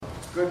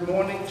Good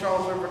morning,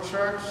 Charles River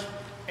Church,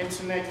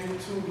 Internet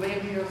YouTube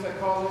lady, as I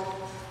call it.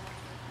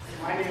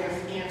 My name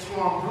is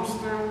Antoine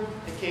Brewster,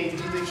 aka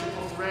DJ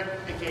Triple Threat,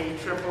 aka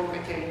Triple,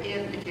 aka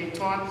Ian, aka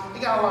Twan. We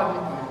got a lot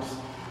of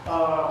nicknames.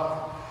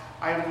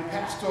 I am the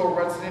pastoral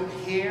resident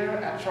here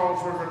at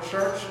Charles River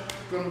Church.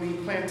 Going to be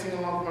planting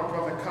along with my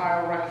brother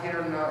Kyle right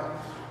here and the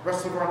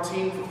rest of our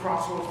team for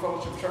Crossroads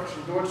Fellowship Church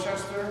in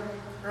Dorchester.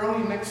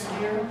 Early next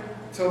year.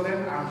 Till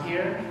then, I'm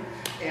here,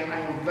 and I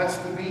am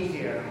blessed to be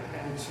here.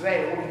 And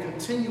today, we'll be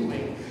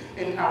continuing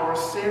in our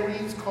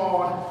series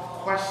called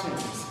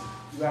Questions.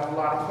 You have a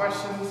lot of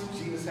questions,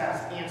 Jesus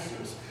has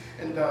answers.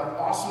 And the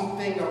awesome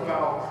thing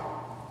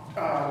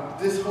about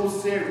this whole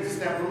series is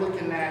that we're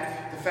looking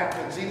at the fact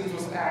that Jesus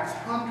was asked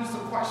hundreds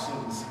of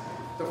questions.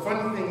 The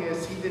funny thing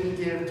is, he didn't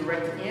give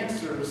direct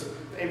answers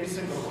to every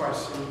single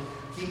question.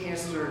 He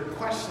answered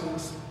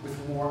questions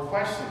with more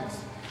questions.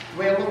 The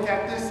way I look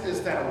at this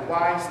is that a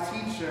wise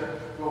teacher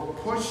will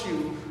push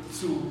you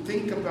to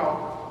think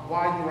about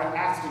why you are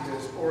asking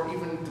this, or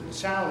even to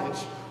challenge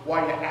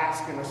why you're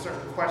asking a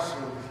certain question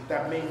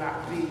that may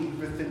not be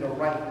within the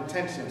right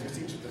intentions. You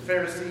see this with the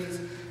Pharisees,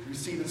 you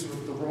see this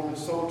with the Roman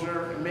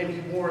soldier, and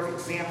maybe more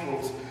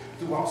examples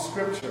throughout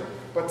Scripture.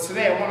 But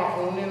today I want to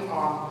hone in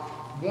on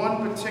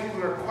one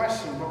particular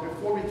question, but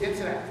before we get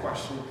to that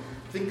question,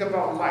 think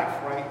about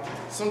life, right?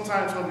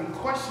 Sometimes when we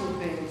question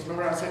things,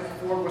 remember I said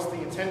before, what's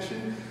the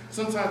intention?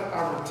 Sometimes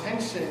our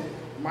intention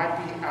might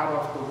be out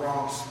of the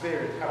wrong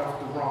spirit, out of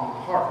the wrong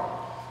heart.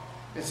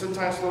 And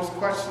sometimes those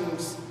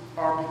questions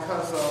are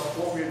because of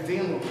what we're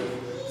dealing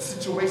with, the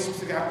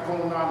situations we got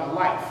going on in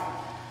life.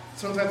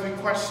 Sometimes we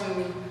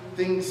question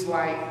things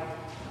like,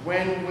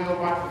 when will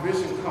my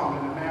provision come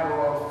in a matter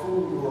of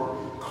food or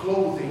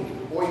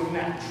clothing or even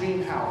that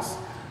dream house?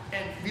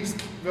 And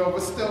we're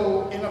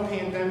still in a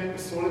pandemic, we're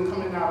slowly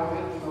coming out of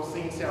it.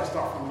 Saints say I'll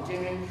start from the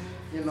beginning,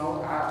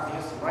 I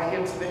answer right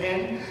here to the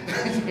end,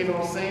 you know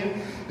what I'm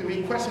saying? And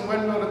we question,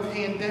 when will the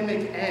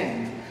pandemic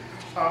end?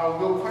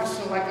 We'll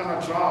question like on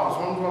our jobs,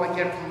 when will I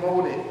get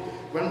promoted?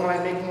 When will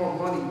I make more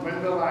money?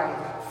 When will I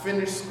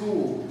finish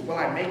school? Will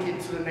I make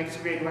it to the next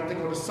grade? Will I have to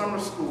go to summer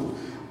school?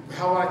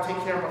 How will I take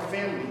care of my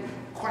family?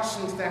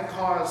 Questions that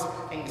cause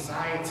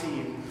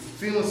anxiety and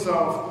feelings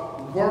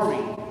of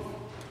worry.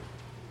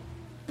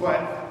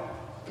 But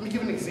let me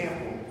give an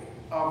example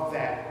of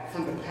that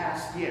from the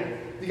past year.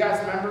 You guys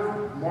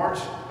remember March?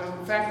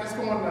 In fact, let's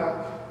go on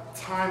the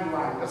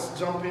timeline. Let's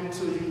jump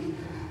into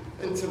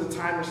the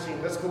time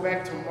machine. Let's go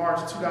back to March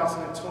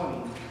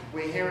 2020.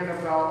 We're hearing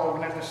about, we're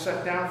going to have to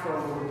shut down for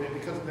a little bit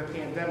because of the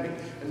pandemic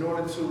in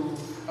order to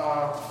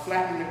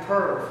flatten the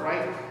curve,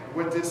 right?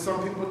 What did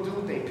some people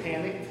do? They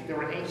panicked. They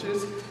were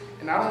anxious.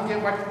 And I don't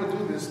get why people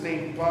do this.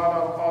 They bought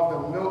up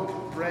all the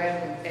milk,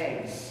 bread, and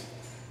eggs.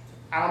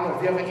 I don't know.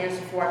 If you have an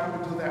answer for why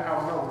people do that, I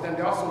don't know. But then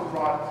they also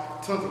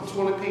brought tons of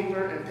toilet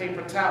paper and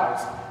paper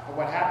towels. And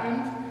what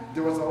happened?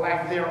 There was a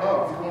lack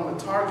thereof. You go on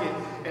the Target,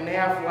 and they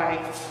have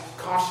like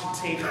caution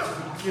tape,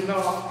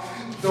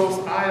 those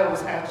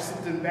aisles after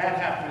something bad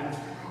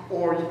happened,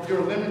 or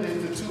you're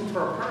limited to 2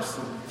 per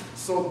person.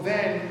 So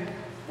then,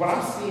 what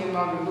I'm seeing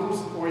on the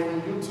news or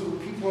even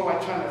YouTube, people are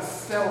like trying to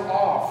sell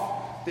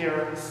off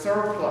their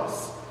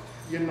surplus.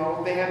 They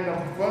had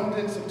an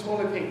abundance of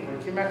toilet paper.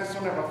 Can you imagine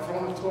someone have a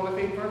throne of toilet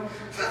paper?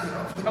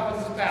 That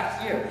was this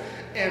past year.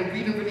 And we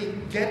didn't really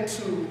get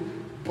to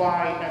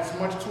buy as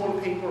much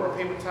toilet paper or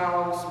paper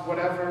towels,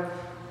 whatever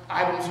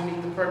items you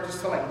need to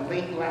purchase till like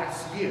late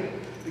last year,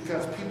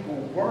 because people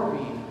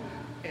worried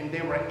and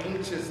they were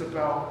anxious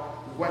about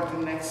what the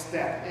next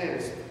step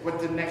is, what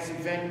the next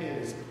event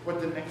is,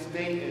 what the next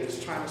day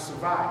is, trying to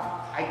survive.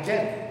 I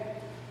get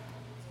it.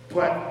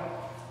 But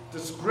the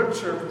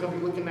scripture we're going to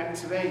be looking at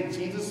today,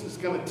 Jesus is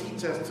going to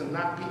teach us to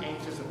not be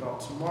anxious about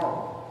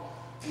tomorrow.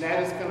 And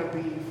that is going to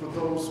be for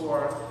those who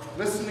are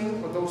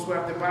listening, or those who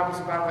have their Bibles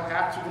and Bible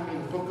apps. We're going to be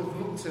in the book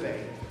of Luke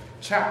today.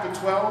 Chapter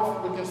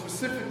 12, looking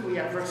specifically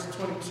at verses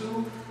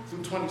 22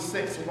 through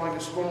 26. So while you're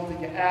scrolling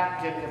through your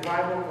app, getting your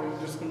Bible, or you're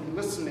just going to be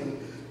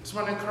listening, just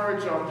want to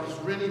encourage y'all to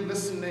just really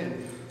listen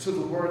in to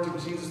the words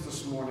of Jesus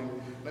this morning.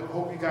 And I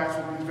hope you guys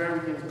will be very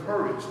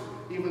encouraged,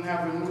 even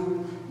have a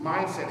new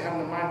mindset, having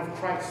the mind of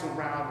Christ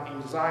around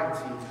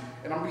anxiety.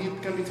 And I'm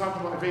going to be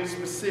talking about a very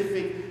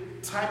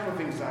specific type of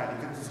anxiety,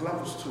 because there's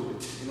levels to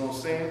it, you know what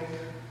I'm saying?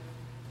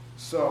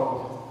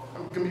 So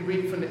I'm going to be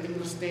reading from the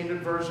English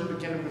Standard Version,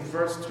 beginning with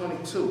verse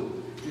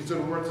 22. These are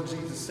the words of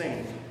Jesus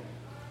saying.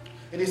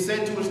 And he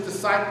said to his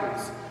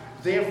disciples,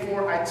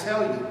 "Therefore I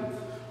tell you,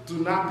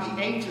 do not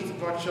be anxious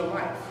about your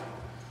life,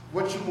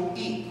 what you will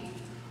eat,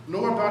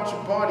 nor about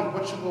your body,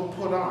 what you will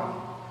put on.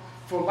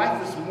 For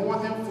life is more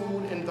than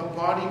food, and the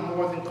body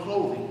more than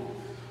clothing.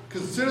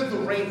 Consider the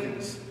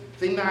ravens.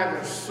 They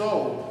neither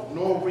sow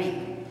nor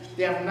reap.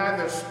 They have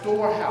neither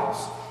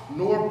storehouse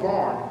nor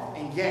barn,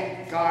 and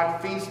yet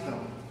God feeds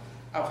them.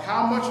 Of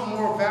how much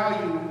more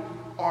value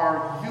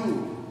are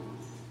you,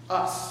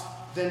 us,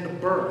 than the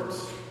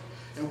birds?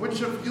 And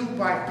which of you,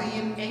 by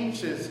being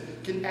anxious,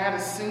 can add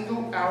a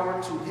single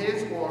hour to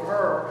his or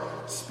her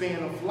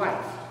span of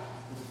life?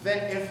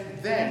 That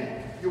if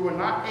then you were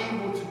not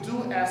able to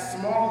do as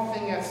small a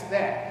thing as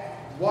that,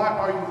 why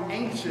are you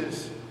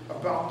anxious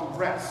about the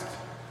rest?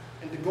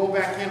 And to go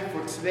back in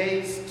for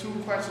today's two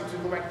questions, we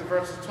go back to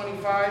verses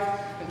 25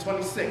 and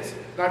 26.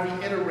 And I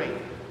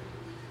reiterate,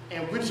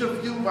 and which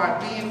of you by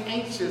being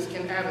anxious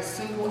can add a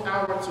single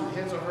hour to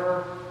his or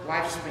her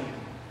lifespan?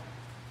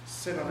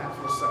 Sit on that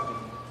for a second.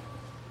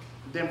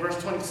 Then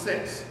verse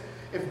 26.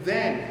 If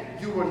then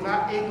you were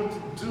not able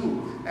to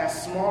do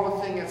as small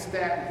a thing as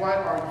that, why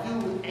are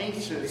you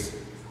anxious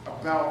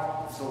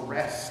about the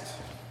rest?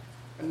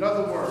 In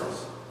other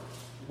words,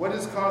 what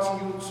is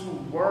causing you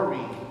to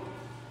worry,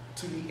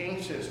 to be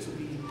anxious, to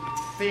be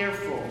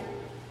fearful,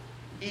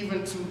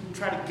 even to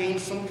try to gain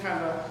some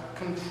kind of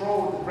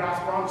control, to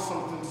grasp onto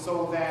something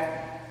so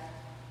that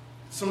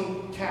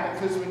some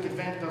cataclysmic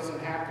event doesn't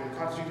happen,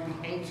 causes you to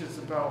be anxious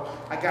about,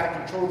 I got to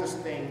control this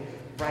thing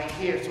right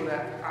here so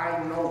that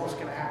I know what's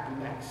going to happen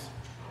next.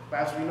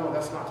 But as we know,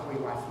 that's not the way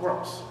life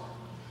works.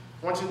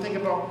 I want you to think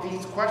about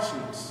these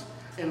questions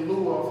in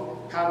lieu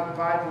of how the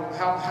Bible,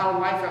 how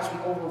life has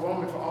been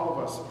overwhelming for all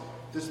of us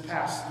this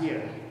past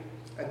year,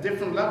 at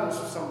different levels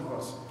for some of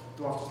us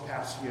throughout this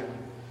past year.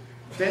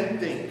 Then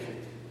think,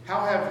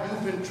 how have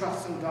you been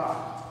trusting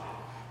God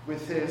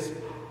with his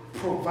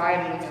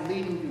providing and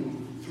leading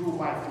you through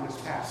life in this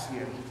past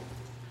year?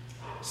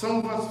 Some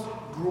of us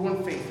grew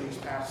in faith in this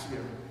past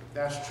year.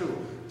 That's true.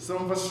 Some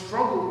of us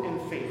struggled in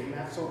faith, and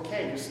that's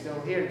okay. You're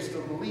still here, you're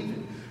still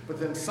believing.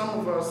 But then some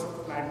of us,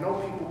 and I know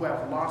people who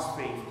have lost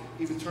faith,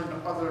 even turned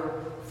to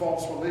other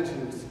false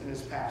religions in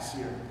this past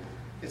year.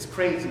 It's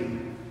crazy.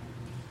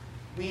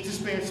 We each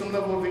experience some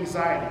level of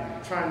anxiety,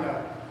 trying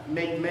to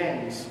make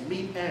amends,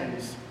 meet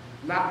ends,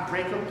 not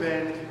break or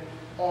bend,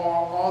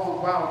 all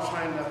the while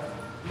trying to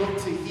look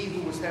to he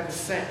who was heaven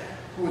sent,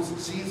 who is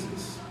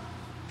Jesus.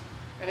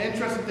 An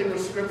interesting thing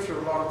with Scripture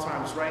a lot of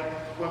times, right?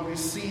 When we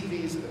see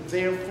these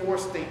therefore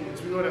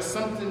statements, we know that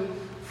something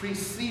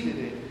preceded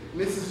it. And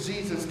this is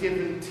Jesus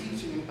giving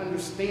teaching and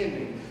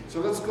understanding.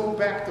 So let's go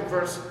back to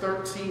verse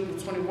 13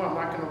 to 21. I'm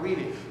not going to read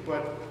it,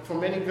 but for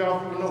many of y'all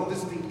who know,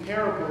 this is the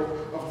parable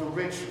of the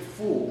rich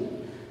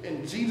fool.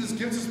 And Jesus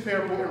gives this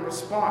parable in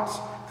response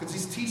because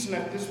he's teaching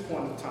at this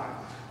point in time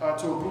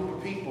to a group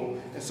of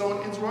people. And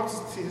someone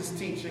interrupts his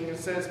teaching and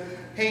says,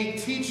 hey,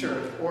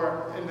 teacher,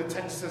 or in the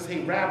text it says,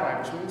 hey,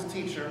 rabbi, which means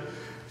teacher,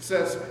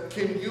 says,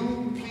 can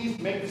you please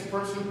make this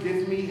person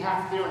give me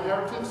half their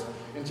inheritance?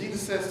 And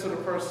Jesus says to the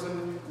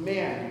person,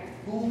 man,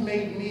 who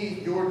made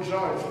me your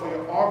judge or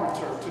your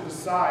arbiter to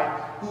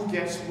decide who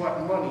gets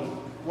what money,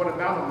 what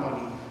amount of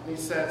money? And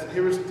he says,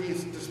 here is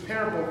this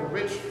parable of a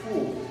rich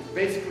fool.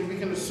 Basically, we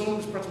can assume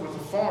this person was a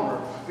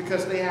farmer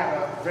because they had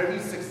a very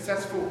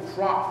successful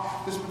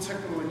crop this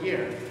particular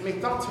year. And they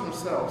thought to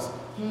themselves,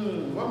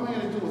 what am I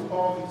going to do with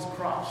all these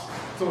crops?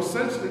 So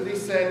essentially, they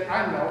said,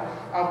 I know,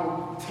 I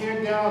will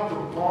tear down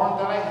the barn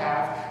that I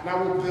have, and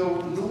I will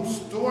build new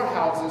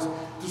storehouses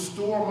to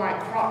store my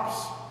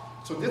crops.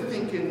 So they're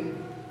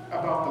thinking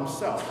about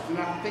themselves. They're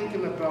not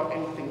thinking about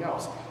anything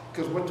else.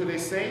 Because what do they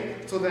say?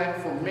 So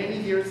that for many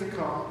years to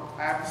come,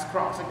 I have these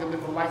crops, I can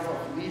live a life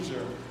of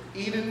leisure,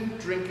 eating,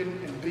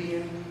 drinking, and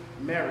being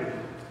merry.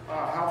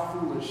 How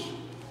foolish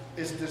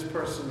is this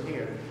person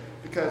here?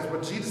 Because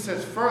what Jesus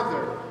says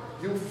further,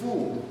 you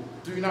fool,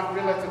 do you not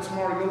realize that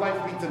tomorrow your life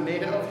will be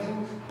demanded of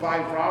you by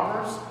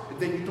robbers? And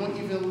then you don't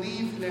even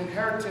leave an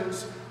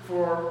inheritance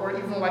or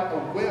even like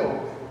a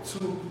will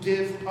to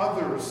give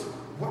others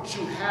what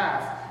you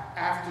have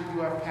after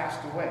you have passed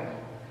away.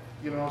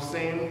 You know what I'm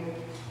saying?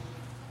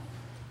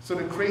 So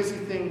the crazy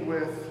thing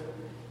with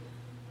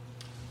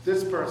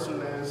this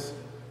person is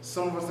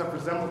some of us have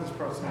resembled this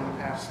person in the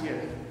past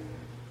year.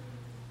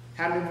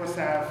 How many of us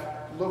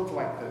have looked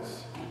like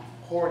this?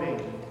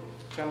 Hoarding,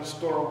 trying to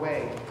store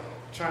away,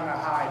 trying to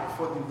hide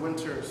before the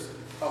winters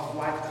of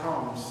life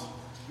comes.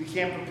 We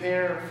can't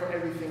prepare for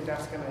everything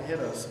that's going to hit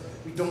us.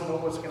 We don't know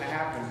what's going to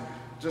happen.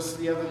 Just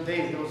the other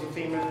day, there was a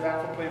famous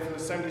basketball player from the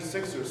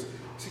 76ers,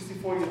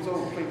 64 years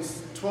old, played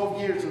 12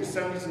 years in the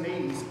 70s and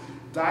 80s,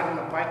 died in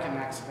a biking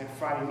accident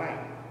Friday night.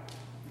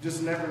 You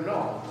just never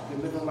know. You're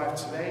living life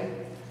today,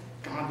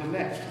 gone the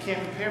next. You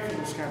can't prepare for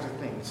those kinds of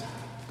things.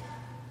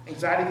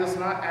 Anxiety does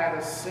not add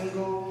a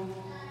single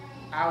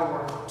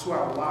hour to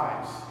our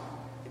lives.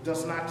 It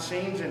does not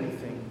change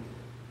anything.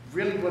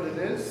 Really what it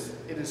is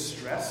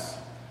stress.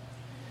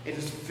 It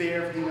is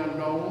fear of the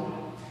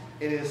unknown.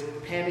 It is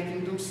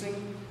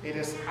panic-inducing. It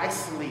is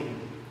isolating.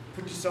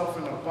 Put yourself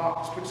in a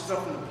box. Put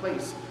yourself in a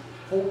place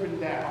hoping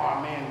that,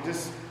 oh man,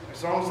 this,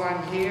 as long as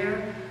I'm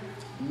here,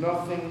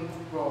 nothing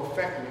will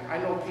affect me. I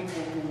know people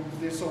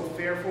who, they're so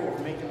fearful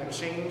of making a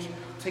change,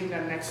 taking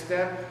that next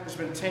step. It's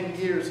been 10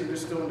 years and they're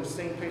still in the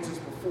same place as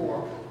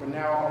before, but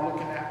now are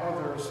looking at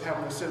others,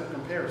 having a set of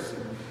comparison.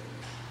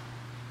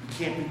 You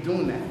can't be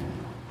doing that.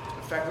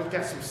 In fact, look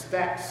at some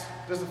stats.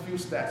 There's a few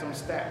stats. I'm a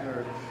stat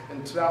nerd.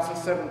 In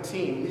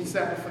 2017, these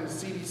stats are from the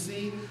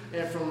CDC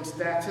and from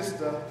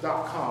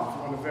Statista.com, if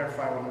you want to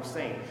verify what I'm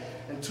saying.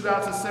 In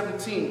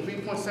 2017,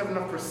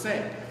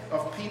 3.7%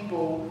 of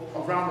people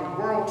around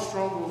the world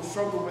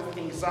struggle with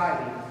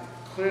anxiety.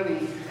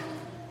 Clearly,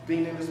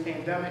 being in this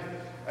pandemic,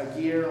 a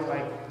year and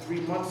like 3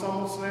 months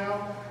almost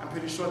now, I'm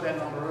pretty sure that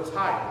number is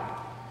higher.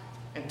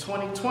 In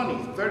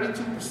 2020,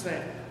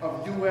 32%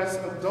 of U.S.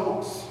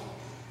 adults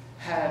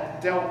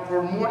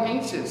were more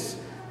anxious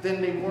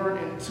than they were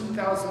in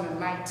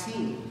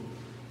 2019.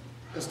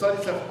 The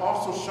studies have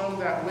also shown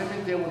that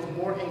women deal with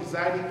more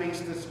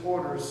anxiety-based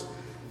disorders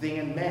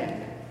than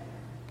men.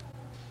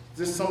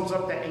 This sums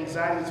up that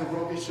anxiety is a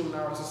real issue in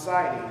our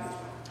society,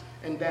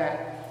 and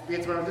that we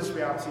have to remember this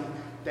reality,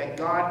 that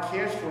God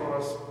cares for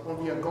us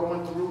when we are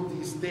going through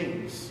these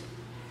things.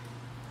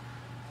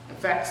 In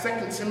fact, 2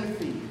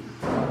 Timothy,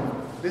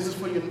 this is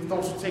for you,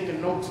 those who are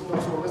taking notes and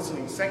those who are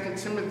listening. 2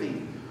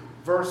 Timothy,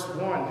 verse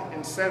 1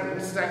 and 7.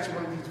 This is actually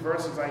one of these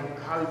verses I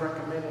highly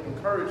recommend and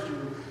encourage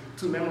you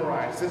to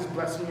memorize. This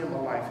blessed me in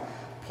my life.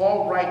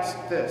 Paul writes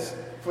this: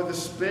 "For the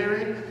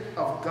Spirit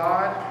of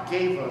God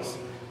gave us,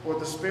 or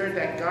the Spirit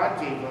that God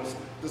gave us,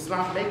 does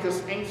not make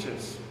us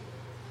anxious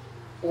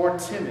or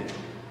timid,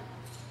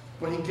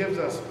 but He gives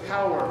us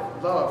power,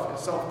 love, and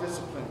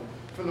self-discipline.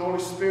 From the Holy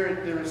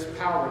Spirit there is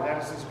power,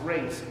 that is His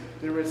grace.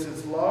 There is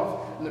His love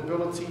and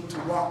ability to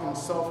walk in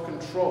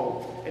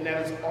self-control, and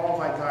that is all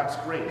by God's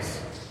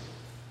grace."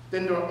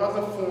 Then there are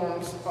other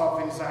forms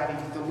of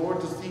anxiety. The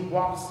Lord He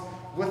walks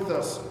with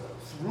us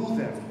through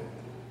them.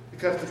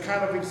 Because the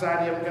kind of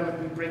anxiety I'm going to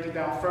be breaking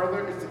down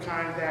further is the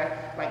kind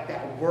that, like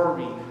that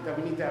worry, that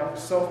we need to have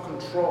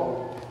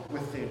self-control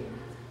within.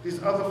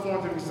 These other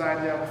forms of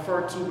anxiety I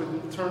refer to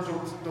in terms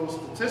of those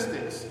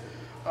statistics,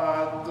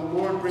 the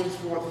Lord brings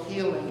forth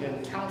healing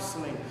and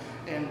counseling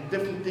and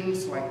different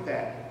things like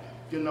that.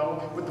 You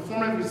know, but the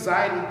form of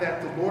anxiety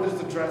that the Lord is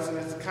addressing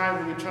is the kind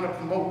where you're trying to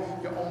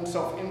promote your own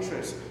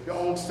self-interest, your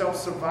own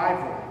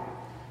self-survival.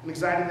 An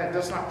anxiety that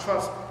does not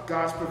trust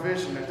God's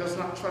provision, that does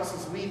not trust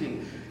His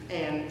leading,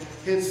 and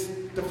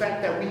the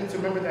fact that we need to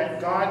remember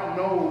that God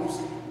knows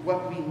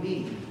what we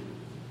need.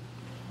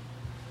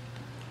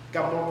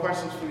 Got more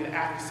questions for you to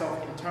ask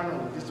yourself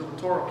internally. These are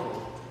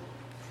rhetorical.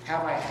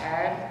 Have I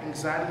had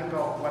anxiety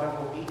about what I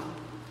will eat?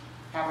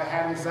 Have I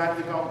had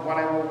anxiety about what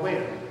I will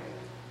wear?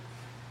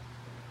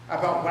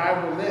 About where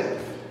I will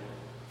live?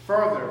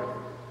 Further,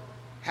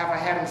 have I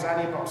had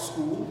anxiety about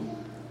school?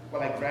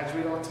 Will I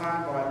graduate on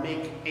time? Will I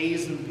make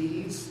A's and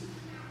B's?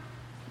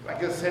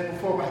 Like I said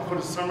before, when I go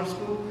to summer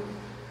school,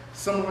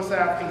 some of us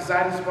have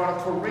anxieties about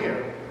a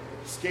career.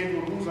 Scared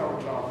we'll lose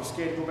our job. We're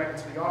scared to go back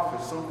into the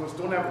office. Some of us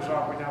don't have a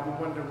job right now.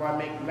 We wonder why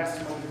make less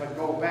money if I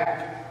go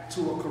back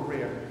to a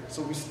career.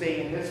 So we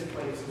stay in this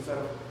place instead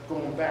of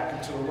going back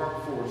into the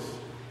workforce.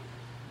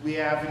 We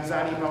have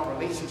anxiety about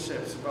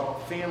relationships,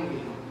 about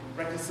family,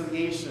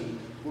 reconciliation,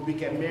 when we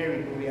get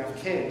married, when we have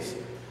kids.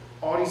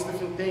 All these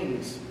different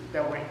things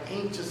that we're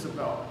anxious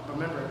about.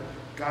 Remember,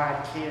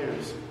 God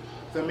cares.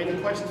 There are many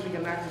questions we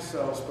can ask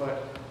ourselves,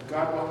 but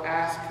God will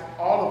ask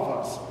all of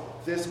us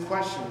this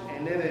question,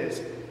 and it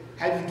is,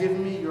 have you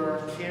given me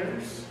your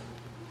cares?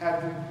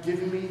 Have you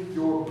given me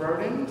your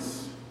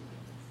burdens?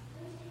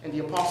 And the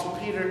Apostle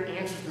Peter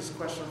answers this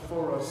question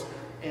for us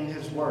in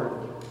his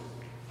word.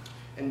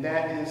 And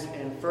that is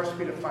in 1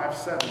 Peter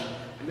 5:7.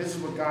 And this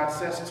is what God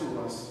says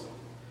to us.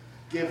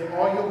 "Give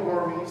all your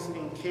worries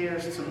and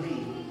cares to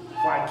me,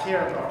 for I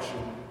care about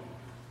you."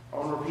 I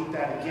want to repeat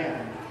that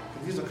again.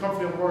 These are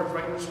comforting words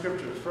right in the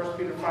scriptures. 1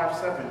 Peter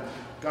 5:7.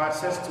 God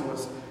says to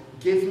us,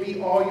 "Give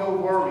me all your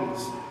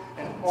worries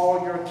and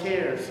all your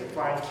cares,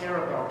 for I care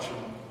about you."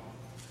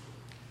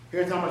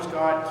 Here's how much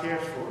God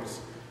cares for us.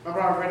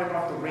 Remember I read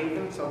about the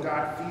ravens, how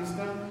God feeds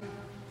them?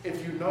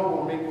 If you know,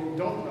 or maybe you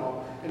don't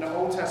know, in the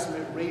Old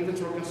Testament,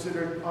 ravens were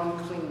considered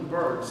unclean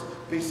birds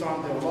based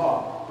on their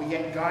law, but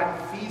yet God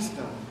feeds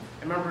them.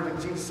 And remember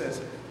that Jesus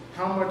says,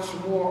 how much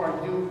more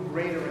are you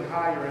greater and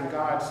higher in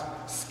God's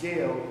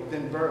scale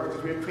than birds?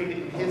 Because we are created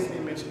in His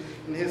image,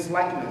 in His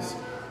likeness.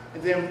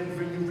 And then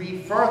when you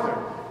read further,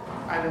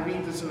 I didn't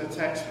read this in the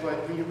text,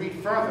 but when you read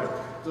further,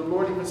 the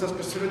Lord even says,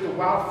 consider the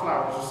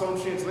wildflowers, or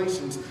some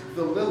translations,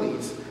 the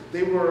lilies.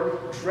 They were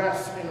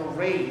dressed and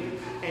arrayed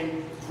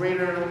in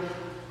greater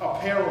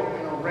apparel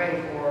and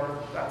array, or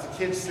as the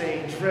kids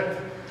say, drip,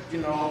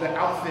 the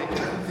outfit,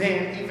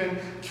 than even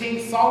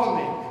King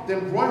Solomon,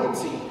 than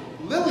royalty.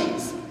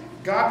 Lilies.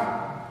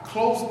 God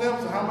clothes them,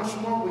 so how much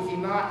more will He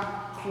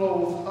not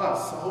clothe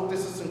us? I hope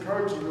this is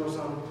encouraging those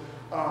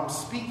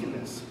speaking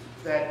this,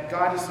 that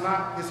God is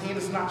not, His hand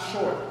is not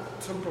short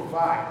to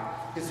provide.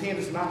 His hand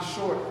is not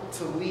short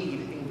to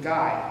lead and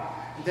guide.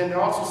 And then it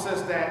also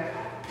says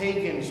that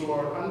pagans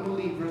or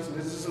unbelievers, and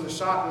this is in the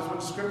shot, this is what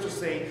the scriptures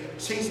say,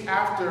 chase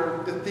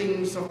after the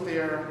things of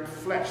their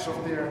flesh,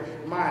 of their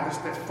mind. It's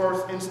that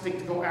first instinct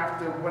to go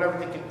after whatever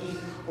they can eat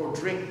or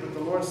drink. But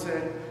the Lord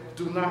said,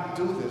 do not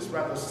do this.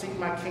 Rather, seek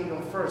my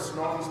kingdom first, and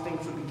all these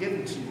things will be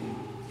given to you.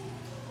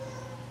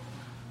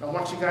 I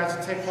want you guys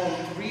to take home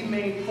 3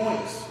 main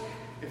points.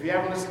 If you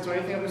haven't listened to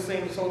anything I've been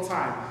saying this whole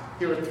time,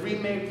 here are 3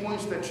 main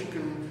points that you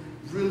can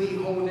really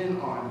hone in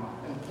on.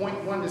 And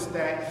point 1 is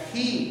that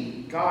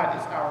He, God,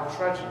 is our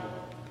treasure.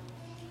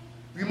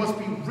 We must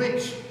be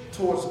rich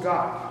towards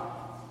God,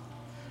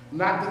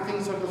 not the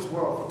things of this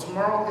world. For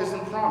tomorrow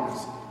isn't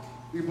promised.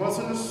 We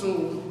mustn't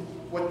assume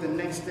what the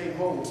next day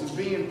holds. And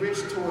being rich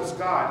towards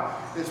God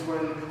is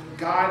when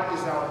God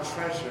is our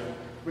treasure.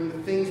 When the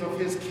things of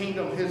his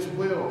kingdom, his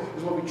will,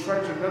 is what we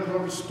treasure, and that's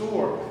what we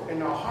store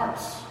in our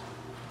hearts.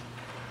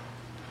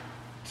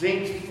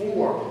 James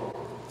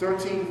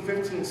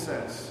 4:13-15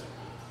 says,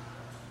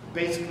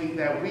 basically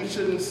that we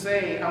shouldn't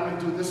say, I'm going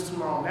to do this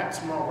tomorrow and that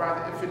tomorrow.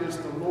 Rather, if it is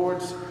the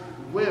Lord's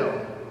will,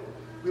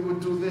 we will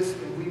do this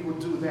and we will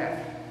do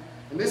that.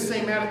 And this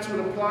same attitude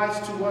applies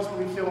to us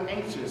when we feel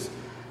anxious.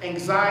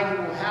 Anxiety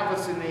will have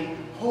us in a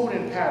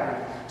holding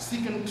pattern,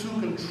 seeking to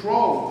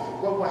control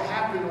what will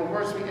happen, or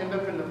worse, we end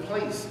up in a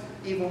place,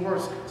 even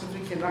worse, since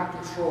we cannot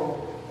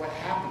control what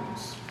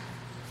happens.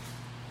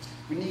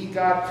 We need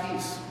God's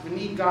peace. We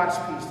need God's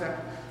peace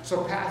that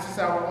surpasses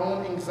our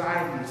own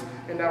anxieties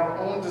and our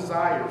own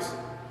desires.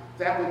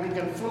 That way we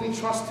can fully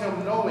trust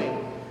him,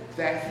 knowing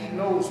that he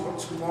knows what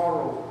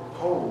tomorrow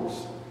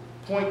holds.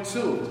 Point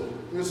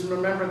 2, we must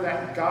remember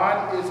that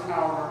God is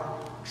our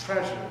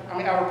treasure.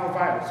 Our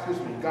provider,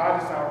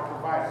 God is our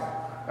provider.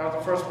 That was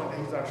the first point, that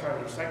he's our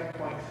treasure. Second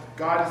point,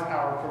 God is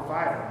our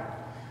provider.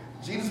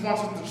 Jesus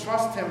wants us to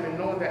trust him and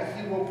know that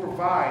he will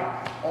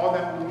provide all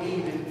that we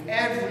need in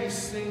every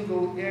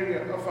single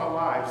area of our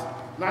lives.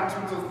 Not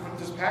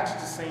to this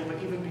passage is saying,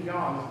 but even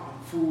beyond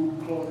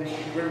food, clothing,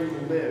 where we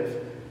will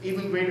live.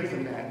 Even greater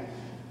than that.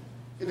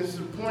 It is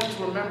important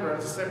to remember,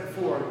 as I said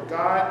before,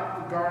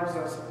 God regards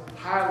us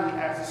highly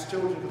as his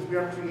children because we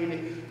are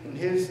created in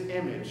his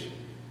image.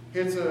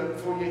 Here's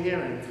for your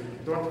hearing.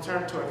 Don't have to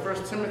turn to it.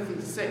 1 Timothy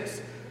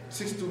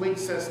 6:6-8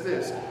 says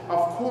this. Of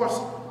course,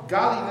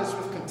 godliness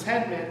with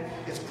contentment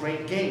is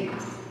great gain.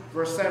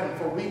 Verse 7,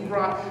 for we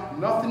brought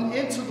nothing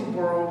into the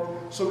world,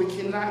 so we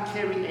cannot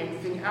carry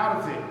anything out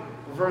of it.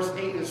 Verse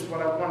 8 is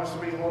what I want us to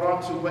really hold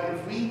on to. But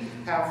if we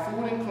have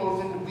food and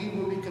clothing, we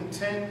will be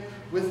content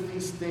with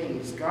these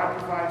things. God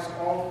provides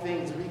all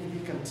things, and we can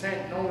be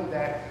content knowing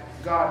that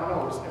God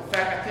knows. In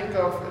fact, I think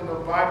of in the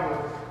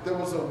Bible, there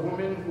was a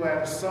woman who had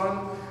a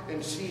son,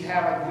 and she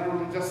had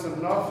literally just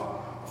enough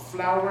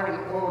flour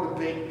and oil to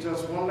bake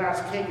just one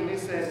last cake, and they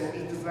said,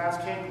 we'll eat this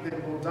last cake,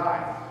 then we'll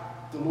die.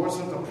 The Lord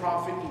sent the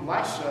prophet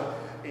Elisha,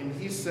 and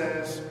he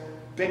says,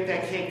 bake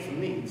that cake for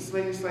me. This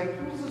lady's like,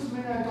 who's this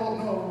man I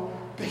don't know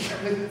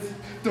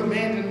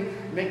demanding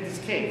make this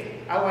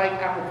cake? I like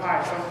apple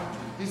pie, so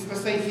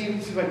let's say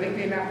she's like, make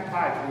me an apple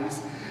pie,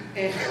 please.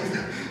 And,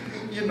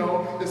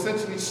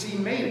 essentially she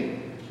made it,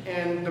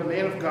 and the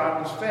man of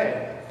God was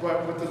fed.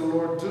 But what did the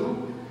Lord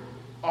do?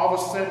 All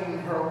of a sudden,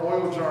 her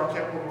oil jar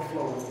kept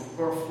overflowing.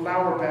 Her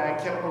flour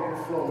bag kept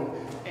overflowing.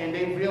 And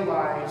they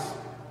realized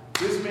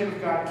this man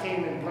of God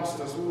came and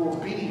blessed us. We were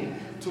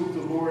obedient to what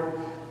the Lord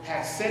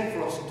has said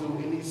for us to do,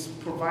 and he's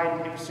providing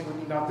every single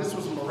need. Now, this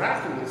was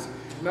miraculous.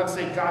 Not to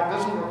say God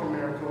doesn't work in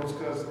miracles,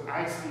 because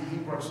I see he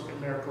works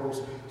in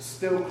miracles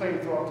still claim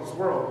throughout this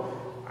world.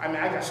 I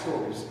got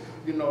stories.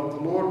 The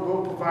Lord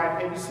will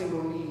provide every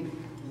single need.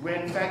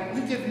 In fact,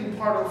 let me give you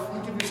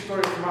a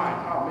story of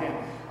mine. Oh,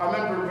 man. I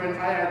remember when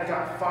I had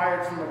got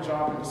fired from a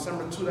job in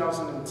December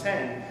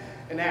 2010,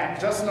 and I had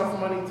just enough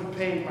money to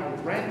pay my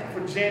rent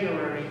for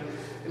January,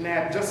 and I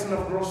had just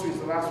enough groceries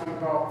to last me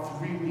about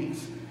 3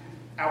 weeks.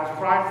 I was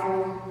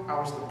prideful, I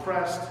was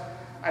depressed,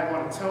 I didn't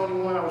want to tell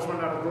anyone I was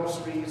running out of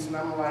groceries, and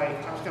I'm like,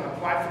 I'm just going to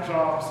apply for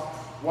jobs,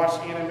 watch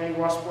anime,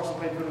 watch sports, and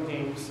play video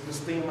games,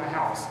 just stay in my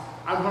house.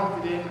 I'm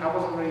hunkered in, I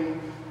wasn't ready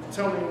to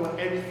tell anyone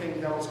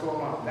everything that was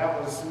going on. That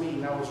was me,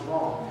 that was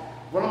wrong.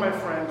 One of my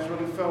friends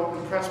really felt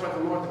impressed by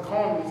the Lord to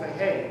call me and say,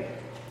 hey,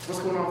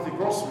 what's going on with the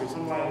groceries?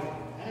 I'm like,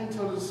 I didn't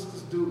tell this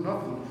dude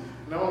nothing.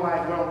 And I'm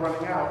like, well, I'm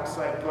running out. It's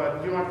like,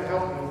 but you don't have to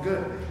help me, I'm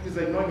good. He's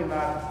like, no, you're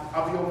not.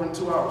 I'll be over in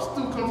 2 hours.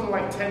 Dude comes with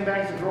like 10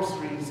 bags of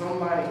groceries. So I'm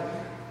like,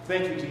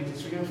 thank you,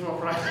 Jesus, forgive me for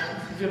my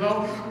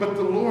pride. But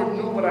the Lord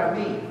knew what I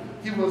need.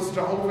 He was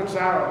Jehovah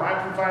Jireh, my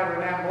provider in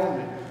that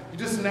moment. You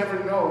just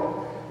never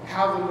know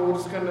how the Lord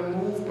is going to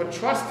move, but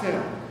trust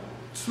him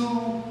to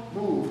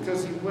move,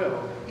 because he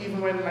will.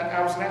 Even when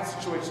I was in that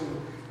situation,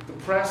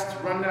 depressed,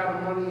 running out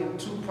of money, and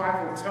too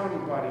prideful to tell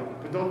anybody,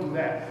 but don't do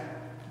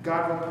that.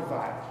 God will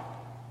provide.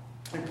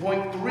 And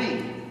point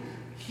 3,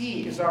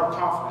 he is our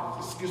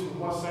confidence. Excuse me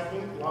 1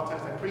 second. A lot of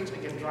times I preach, I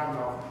get dry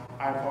mouth.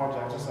 I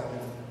apologize, just a second.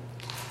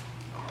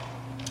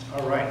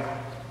 All right.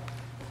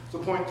 So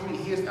point 3,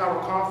 he is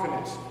our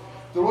confidence.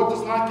 The Lord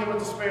does not give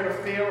us the spirit of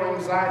fear or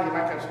anxiety,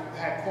 like I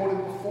had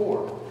quoted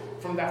before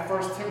from that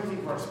 1 Timothy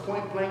verse,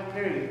 point blank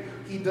period.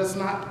 He does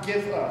not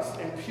give us,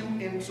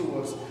 impute into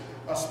us,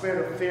 a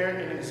spirit of fear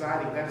and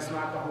anxiety. That is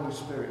not the Holy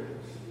Spirit.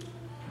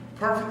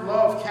 Perfect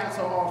love casts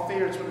out all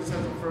fears, what it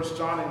says in 1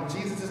 John. And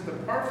Jesus is the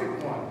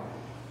perfect one,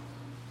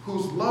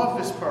 whose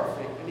love is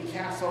perfect, and he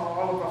casts out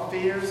all of our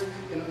fears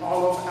and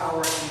all of our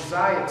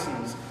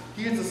anxieties.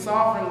 He is the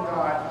sovereign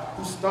God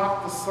who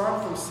stopped the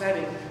sun from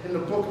setting in the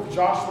book of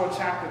Joshua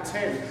chapter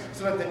 10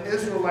 so that the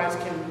Israelites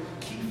can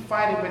keep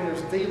fighting when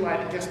there's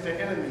daylight against their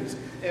enemies.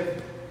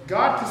 If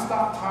God can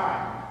stop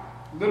time,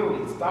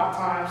 literally stop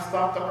time,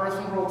 stop the earth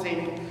from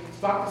rotating,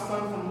 stop the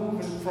sun from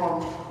moving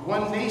from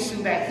one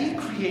nation that he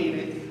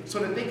created so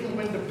that they can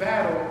win the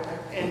battle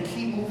and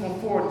keep moving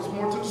forward. There's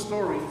more to the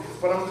story,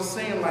 but I'm just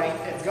saying, like,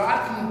 if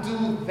God can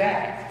do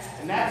that,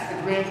 and that's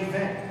the grand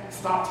event,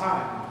 stop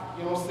time.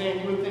 You know what I'm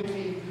saying? You would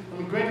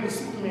think greater than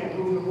Superman,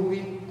 who in the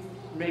movie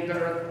made the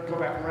earth go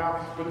back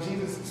around, but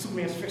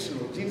Superman's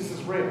fictional. Jesus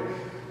is real.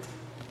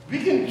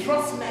 We can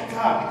trust in that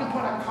God. We can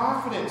put our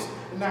confidence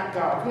in that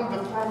God. We don't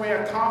have to throw away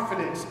our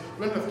confidence.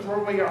 We don't have to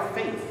throw away our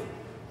faith.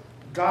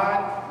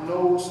 God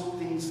knows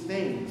these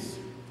things.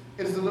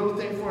 It is a little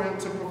thing for him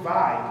to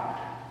provide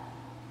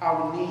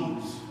our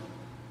needs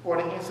or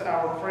to answer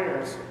our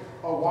prayers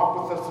or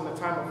walk with us in the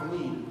time of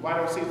need. Why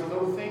do I say it's a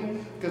little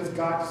thing? Because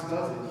God just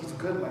does it. He's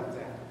good like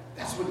that.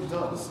 That's what he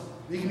does.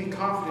 We can be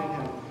confident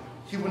in him.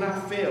 He will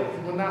not fail.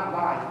 He will not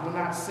lie. He will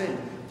not sin.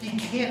 He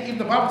can't, even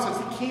the Bible says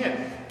he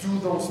can't do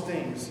those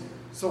things.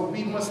 So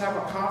we must have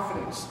a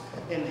confidence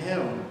in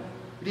him.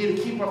 We need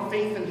to keep our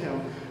faith in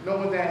him,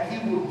 knowing that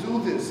he will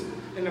do this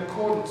in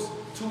accordance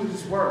to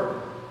his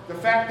word. The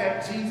fact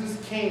that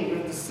Jesus came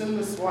with the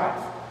sinless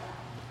life,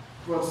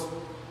 was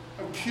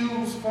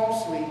accused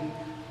falsely,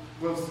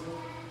 was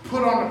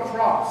put on the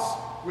cross,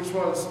 which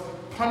was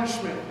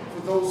punishment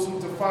for those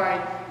who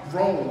defied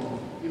Rome.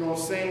 You know what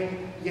I'm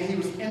saying? Yet he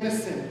was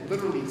innocent,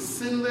 literally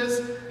sinless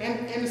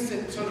and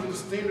innocent in terms of the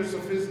standards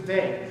of his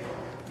day.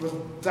 Was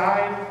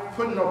died,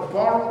 put in a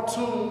borrowed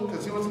tomb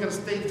because he wasn't going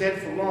to stay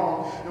dead for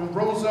long, and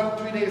rose up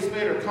 3 days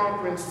later,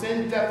 conquering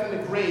sin, death, and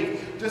the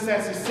grave, just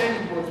as he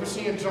said he would.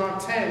 Especially in John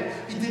 10,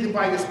 he did it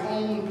by his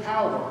own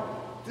power.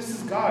 This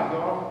is God,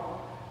 y'all.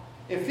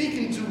 If he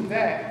can do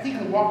that, he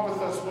can walk with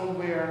us when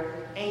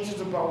we're anxious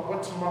about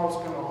what tomorrow's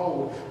going to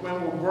hold,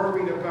 when we're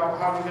worried about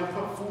how we're going to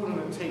put food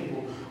on the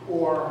table,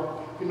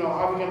 or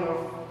how we're going to,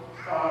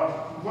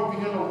 what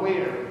we're going to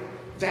wear,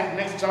 that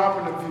next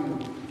job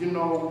interview,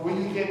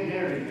 when you get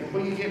married, and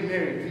when you get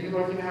married, do you know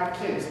you're going to have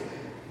kids?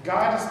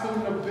 God is still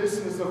in the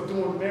business of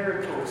doing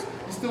miracles.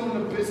 He's still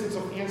in the business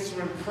of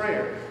answering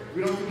prayer.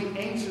 We don't have to be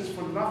anxious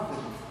for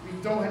nothing.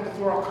 We don't have to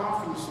throw our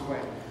confidence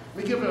away.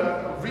 Let me give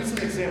a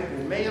recent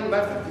example. May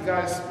 11th, you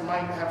guys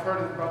might have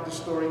heard about this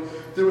story.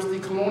 There was the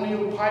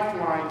Colonial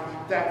Pipeline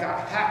that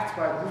got hacked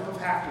by a group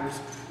of hackers,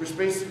 which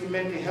basically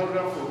meant they held it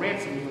up for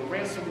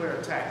ransomware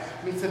attack.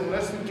 It means that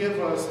unless you give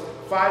us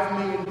 $5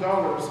 million,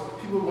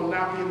 people will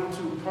not be able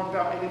to pump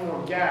out any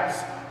more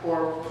gas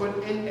or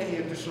put in any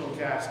additional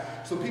gas.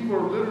 So people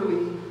are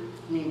literally,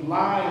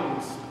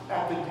 lines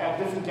at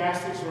different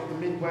gas stations of the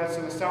Midwest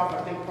and the South,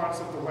 I think parts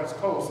of the West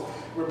Coast,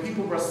 where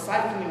people were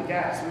siphoning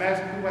gas.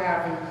 Imagine people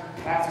having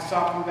plastic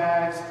shopping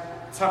bags,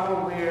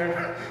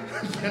 Tupperware,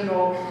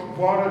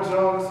 water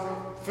jugs,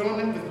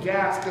 filling it with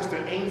gas because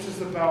they're anxious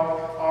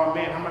about, oh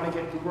man, how am I going to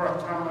get to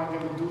work? How am I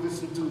going to do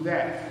this and do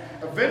that?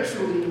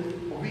 Eventually,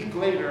 a week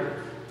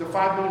later, the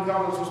 $5 million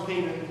was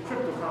paid in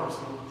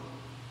cryptocurrency.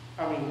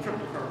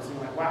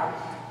 Like, wow.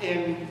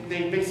 And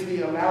they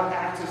basically allowed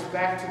access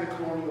back to the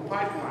Colonial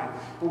Pipeline.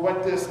 But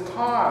what this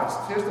caused,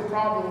 here's the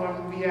problem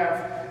when we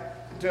have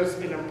just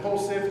an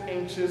impulsive,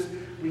 anxious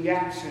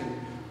reaction.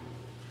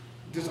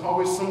 There's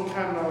always some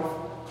kind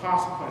of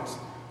consequence.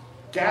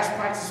 Gas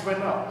prices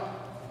went up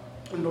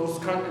in those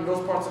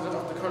parts of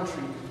the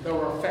country that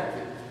were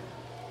affected.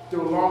 There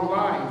were long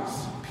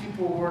lines.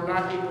 People were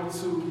not able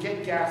to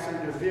get gas in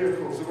their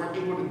vehicles. They weren't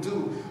able to do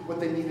what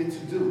they needed to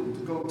do,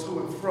 to go to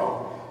and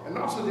fro. And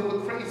also, they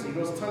look crazy.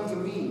 There was tons of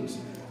memes.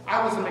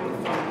 I wasn't making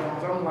fun of them,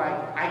 but I'm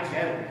like, I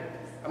get it.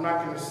 I'm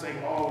not going to say,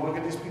 oh, look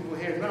at these people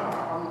here. No,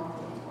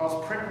 I was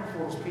prepping for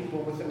those people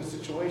within the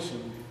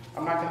situation.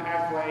 I'm not going to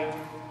act like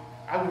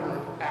I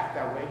wouldn't act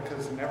that way,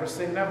 because never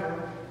say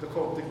never, to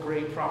quote the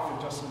great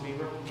prophet Justin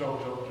Bieber.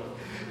 Joke.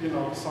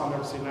 The song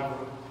Never Say Never.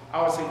 I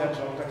always say that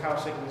joke, like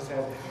Kyle shaking his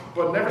head.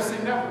 But never say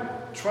never.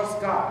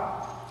 Trust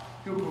God.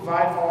 He will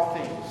provide all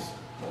things.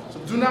 So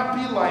do not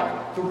be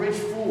like the rich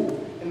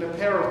fool in the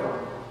parable,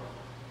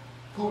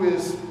 who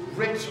is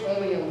rich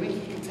only in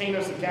leaky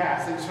containers of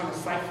gas that he's trying to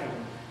siphon,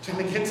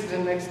 trying to get to the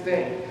next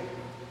day,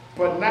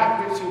 but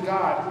not rich in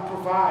God, who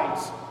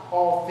provides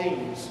all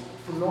things,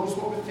 who knows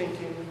what we're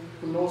thinking,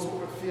 who knows what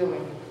we're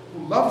feeling,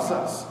 who loves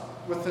us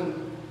with a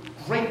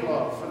great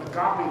love, an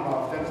agape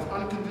love that is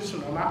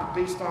unconditional, not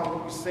based on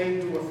what we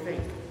say, do, or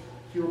think.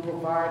 He will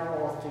provide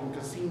all things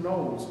because he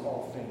knows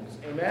all things.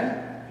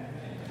 Amen?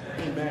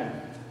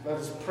 Amen. Let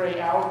us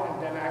pray out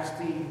and then ask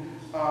the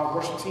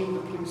worship team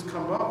to please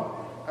come up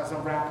as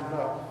I'm wrapping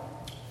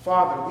up.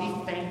 Father,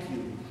 we thank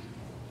you.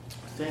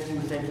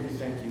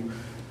 Thank you.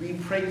 We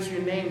praise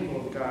your name,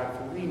 Lord God,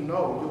 for we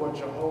know you are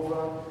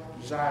Jehovah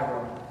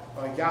Jireh,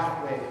 or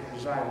Yahweh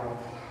Jireh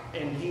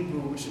in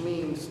Hebrew, which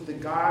means the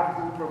God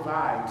who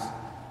provides.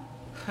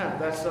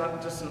 That's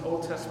not just an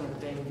Old Testament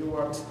thing. You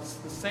are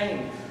the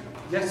same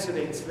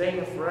yesterday, today,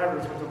 and forever,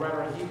 is what the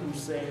writer of Hebrews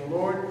is saying.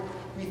 Lord,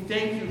 we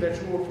thank you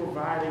that you will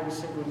provide every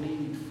single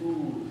need: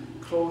 food,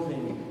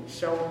 clothing,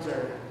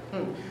 shelter,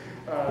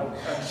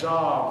 a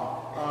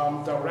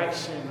job,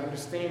 direction,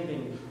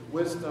 understanding,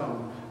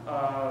 wisdom,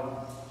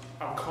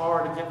 a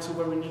car to get to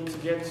where we need to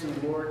get to,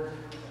 Lord,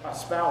 a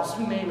spouse,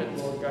 you name it,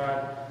 Lord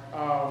God.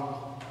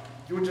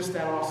 You're just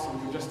that awesome.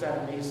 You're just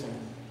that amazing.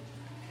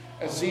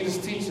 As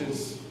Jesus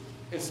teaches,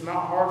 it's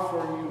not hard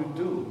for you to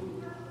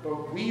do,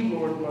 but we,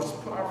 Lord, must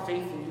put our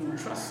faith in you,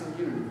 trust in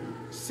you,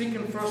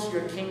 seeking first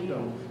your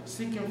kingdom,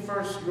 seeking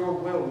first your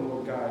will,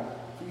 Lord God.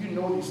 For you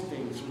know these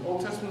things, from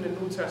Old Testament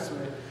to New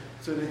Testament,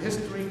 to the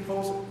history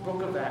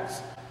post-book of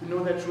Acts. We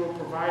know that you will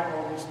provide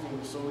all these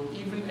things. So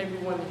even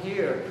everyone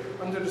here,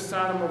 under the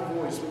sound of my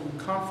voice, may you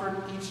comfort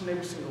each and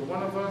every single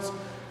one of us.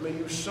 May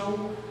you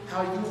show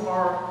how you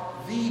are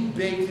the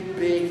big,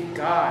 big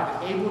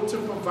God, able to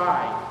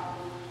provide.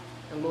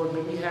 And Lord,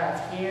 may we have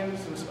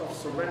hands of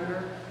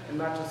surrender and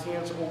not just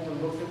hands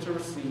open, looking to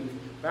receive.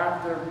 But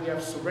after we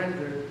have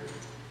surrendered,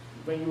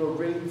 when you are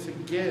ready to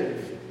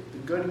give the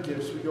good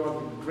gifts, we are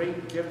the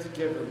great gift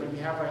giver. May we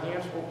have our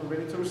hands open,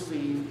 ready to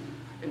receive,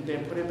 and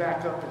then put it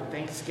back up in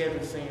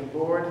thanksgiving, saying,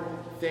 Lord,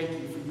 thank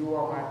you, for you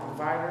are my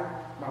provider,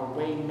 my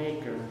way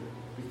maker.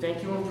 We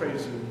thank you and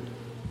praise you.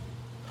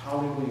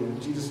 Hallelujah.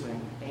 In Jesus'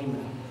 name,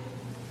 amen.